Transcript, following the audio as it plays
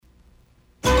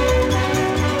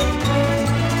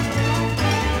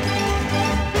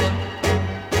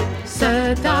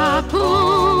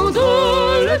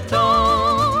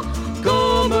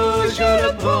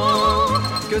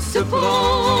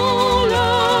prend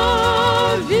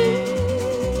la vie.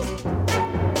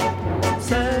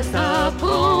 C'est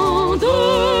apprendre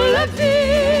la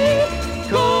vie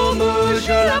comme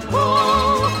je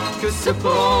l'apprends, que se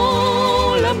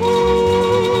prend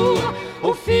l'amour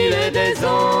au fil des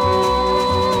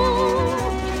ans.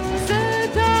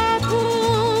 C'est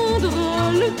apprendre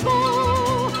le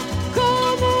vent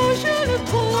comme je le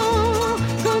prends,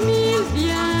 comme il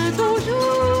vient au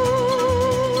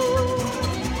jour.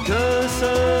 Que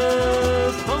se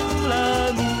prend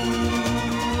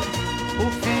l'amour au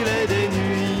fil des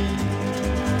nuits,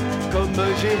 comme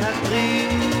j'ai appris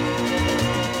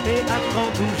et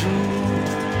apprends toujours.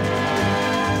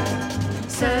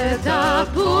 C'est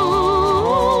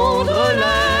apprendre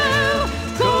l'air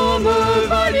comme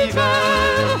va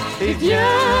l'hiver et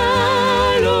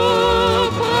vient le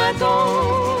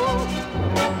printemps.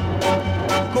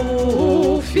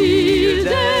 Qu'au fil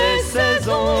des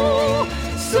saisons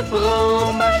se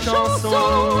prend ma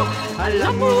chanson à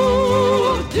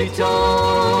l'amour du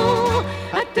temps,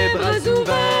 à tes bras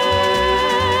ouverts.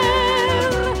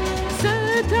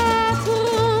 C'est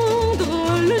apprendre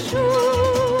le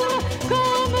jour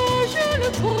comme je le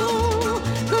prends,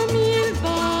 comme il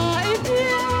va et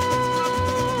vient.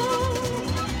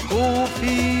 Au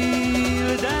fil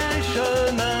des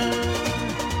chemins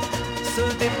se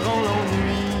déprend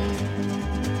l'ennui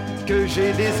que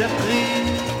j'ai désappris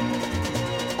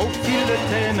au fil de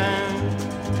tes mains.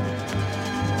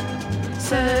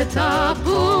 C'est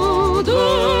apprendre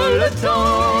le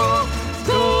temps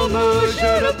comme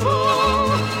je le prends,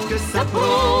 que ça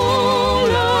prend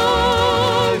la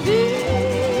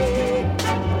vie,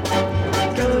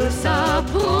 que ça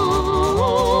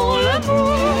prend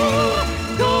l'amour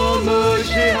comme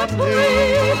j'ai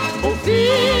appris au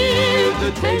fil de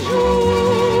tes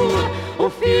jours, au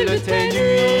fil de tes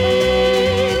nuits.